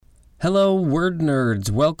Hello, word nerds.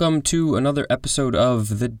 Welcome to another episode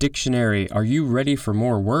of The Dictionary. Are you ready for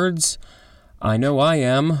more words? I know I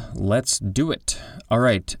am. Let's do it. All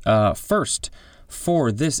right. First,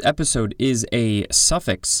 for this episode is a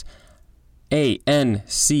suffix,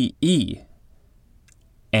 A-N-C-E.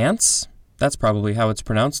 Ance? That's probably how it's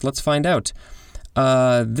pronounced. Let's find out.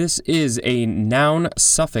 This is a noun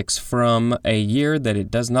suffix from a year that it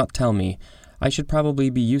does not tell me. I should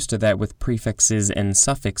probably be used to that with prefixes and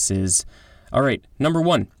suffixes. All right, number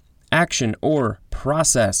 1, action or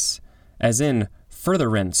process, as in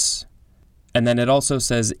furtherance. And then it also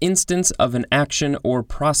says instance of an action or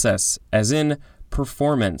process, as in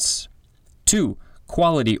performance. 2,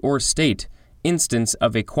 quality or state, instance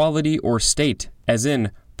of a quality or state, as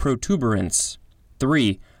in protuberance.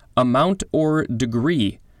 3, amount or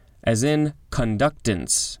degree, as in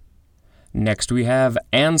conductance. Next we have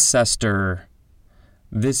ancestor.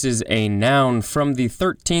 This is a noun from the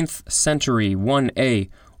 13th century, 1a,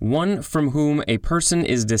 one from whom a person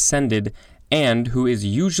is descended and who is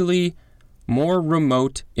usually more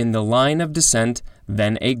remote in the line of descent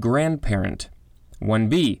than a grandparent.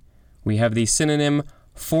 1b, we have the synonym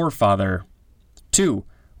forefather. 2,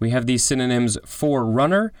 we have the synonyms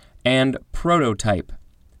forerunner and prototype.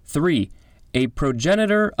 3, a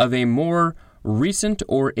progenitor of a more recent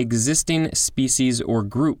or existing species or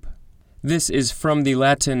group. This is from the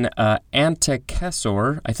Latin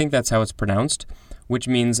antecessor, I think that's how it's pronounced, which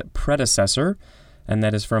means predecessor, and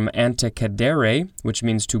that is from antecedere, which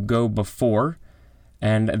means to go before,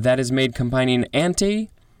 and that is made combining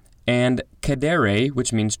ante and cedere,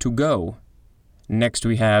 which means to go. Next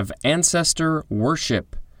we have ancestor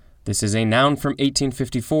worship. This is a noun from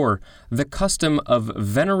 1854, the custom of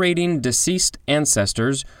venerating deceased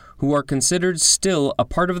ancestors who are considered still a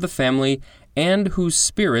part of the family and whose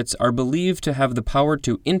spirits are believed to have the power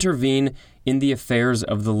to intervene in the affairs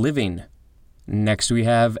of the living. Next we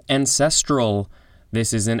have ancestral.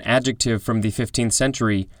 This is an adjective from the 15th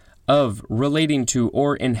century, of, relating to,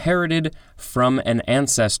 or inherited from an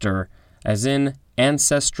ancestor, as in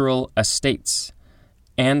ancestral estates.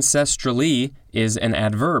 Ancestrally is an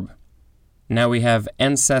adverb. Now we have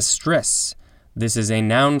ancestress. This is a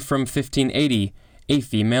noun from 1580, a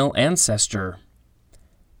female ancestor.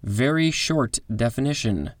 Very short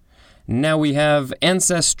definition. Now we have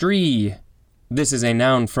ancestry. This is a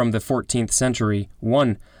noun from the 14th century.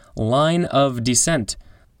 1, line of descent.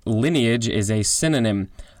 Lineage is a synonym,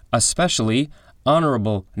 especially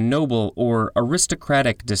honorable, noble, or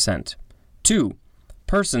aristocratic descent. 2,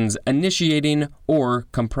 persons initiating or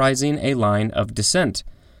comprising a line of descent.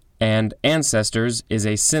 And ancestors is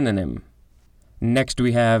a synonym. Next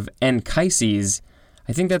we have anchises.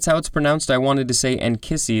 I think that's how it's pronounced. I wanted to say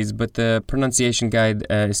anchises, but the pronunciation guide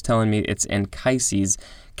is telling me it's anchises.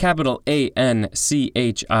 Capital A-N-C-H-I-S-E-S.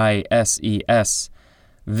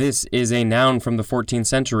 This is a noun from the 14th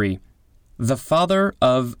century. The father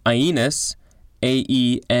of Aeneas,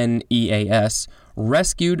 A-E-N-E-A-S,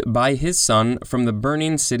 rescued by his son from the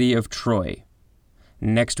burning city of Troy.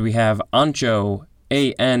 Next we have ancho,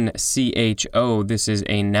 A-N-C-H-O. This is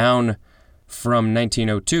a noun from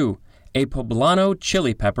 1902. A poblano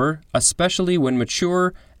chili pepper, especially when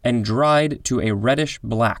mature and dried to a reddish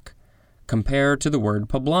black. Compare to the word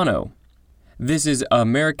poblano. This is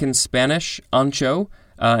American Spanish, ancho,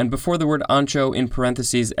 and before the word ancho in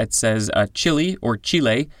parentheses it says chili or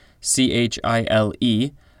chile,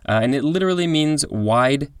 C-H-I-L-E, and it literally means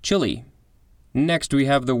wide chili. Next, we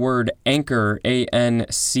have the word anchor, A-N-C-H-O-R,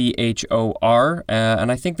 and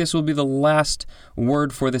I think this will be the last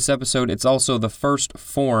word for this episode. It's also the first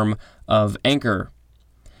form of anchor.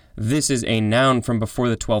 This is a noun from before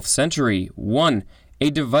the 12th century. 1, a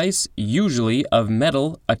device usually of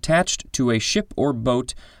metal attached to a ship or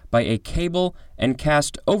boat by a cable and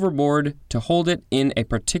cast overboard to hold it in a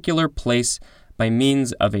particular place by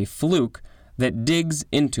means of a fluke that digs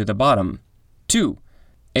into the bottom. 2,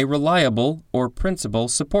 a reliable or principal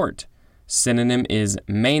support. Synonym is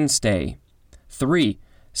mainstay. 3,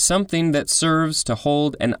 something that serves to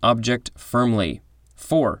hold an object firmly.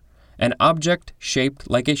 4, an object shaped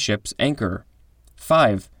like a ship's anchor.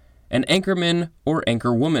 5, an anchorman or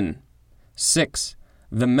anchorwoman. 6,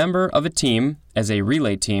 the member of a team, as a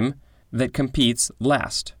relay team, that competes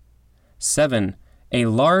last. 7, a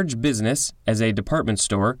large business, as a department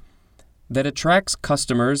store, that attracts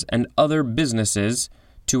customers and other businesses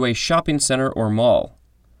to a shopping center or mall.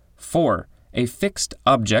 4, a fixed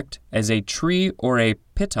object, as a tree or a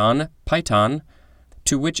python,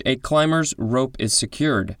 to which a climber's rope is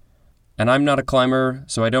secured. And I'm not a climber,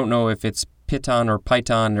 so I don't know if it's python or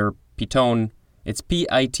python or piton. It's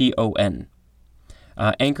P-I-T-O-N.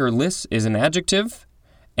 Anchorless is an adjective,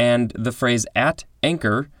 and the phrase at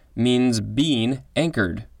anchor means being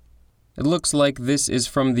anchored. It looks like this is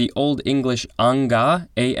from the Old English anga,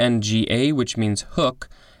 A-N-G-A, which means hook,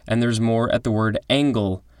 and there's more at the word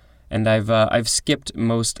angle, and I've skipped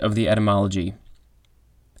most of the etymology,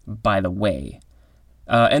 by the way.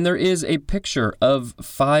 And there is a picture of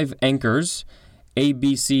 5 anchors, A,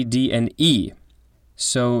 B, C, D, and E.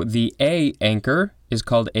 So the A anchor is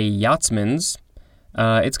called a yachtsman's.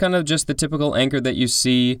 It's kind of just the typical anchor that you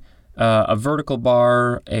see, a vertical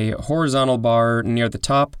bar, a horizontal bar near the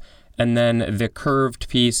top, and then the curved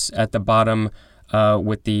piece at the bottom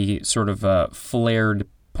with the sort of flared,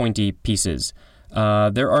 pointy pieces.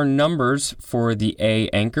 There are numbers for the A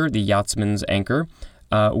anchor, the yachtsman's anchor.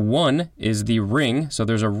 1 is the ring, so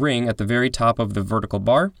there's a ring at the very top of the vertical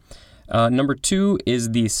bar. Number 2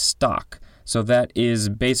 is the stock, so that is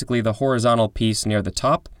basically the horizontal piece near the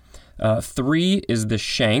top. 3 is the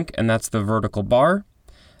shank, and that's the vertical bar.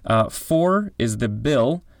 4 is the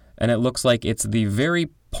bill, and it looks like it's the very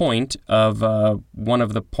point of one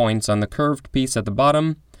of the points on the curved piece at the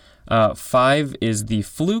bottom. 5 is the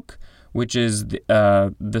fluke, which is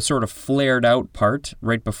the sort of flared out part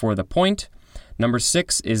right before the point. Number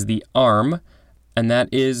 6 is the arm, and that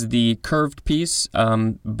is the curved piece,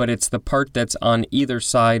 but it's the part that's on either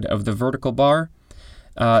side of the vertical bar.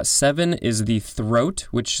 7 is the throat,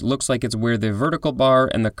 which looks like it's where the vertical bar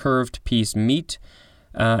and the curved piece meet.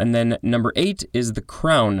 And then number 8 is the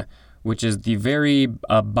crown, which is the very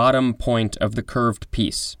bottom point of the curved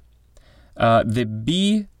piece. The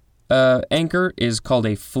B anchor is called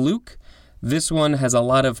a fluke. This one has a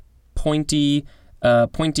lot of pointy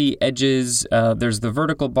edges. There's the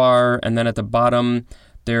vertical bar, and then at the bottom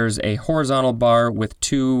there's a horizontal bar with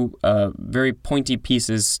 2 very pointy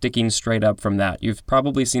pieces sticking straight up from that. You've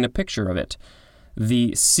probably seen a picture of it.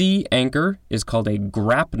 The C anchor is called a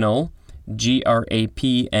grapnel,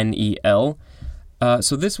 Grapnel.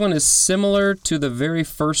 So this one is similar to the very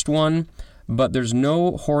first one, but there's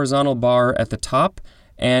no horizontal bar at the top,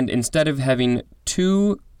 and instead of having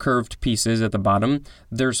 2 curved pieces at the bottom,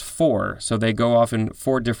 there's 4, so they go off in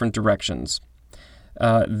 4 different directions.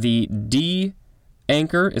 The D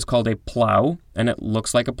anchor is called a plow, and it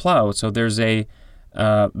looks like a plow. So there is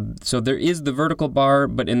the vertical bar,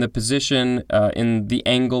 but in the position, in the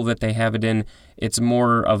angle that they have it in, it's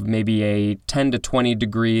more of maybe a 10 to 20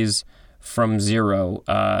 degrees from 0.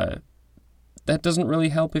 That doesn't really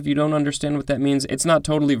help if you don't understand what that means. It's not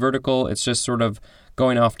totally vertical. It's just sort of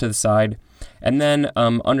going off to the side. And then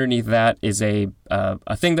underneath that is a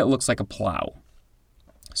thing that looks like a plow.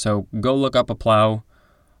 So go look up a plow,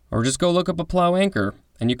 or just go look up a plow anchor,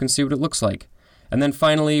 and you can see what it looks like. And then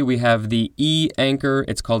finally, we have the E anchor.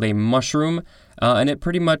 It's called a mushroom, and it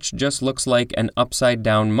pretty much just looks like an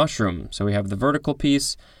upside-down mushroom. So we have the vertical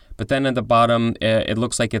piece, but then at the bottom, it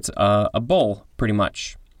looks like it's a bowl, pretty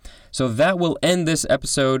much. So that will end this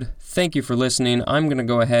episode. Thank you for listening. I'm going to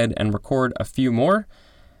go ahead and record a few more.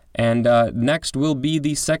 And next will be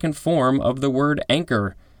the second form of the word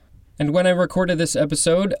anchor. And when I recorded this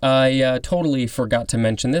episode, I totally forgot to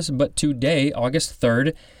mention this, but today, August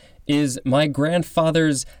 3rd, is my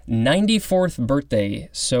grandfather's 94th birthday.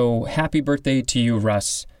 So happy birthday to you,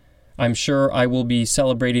 Russ. I'm sure I will be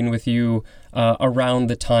celebrating with you around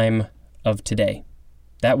the time of today.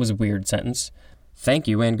 That was a weird sentence. Thank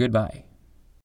you and goodbye.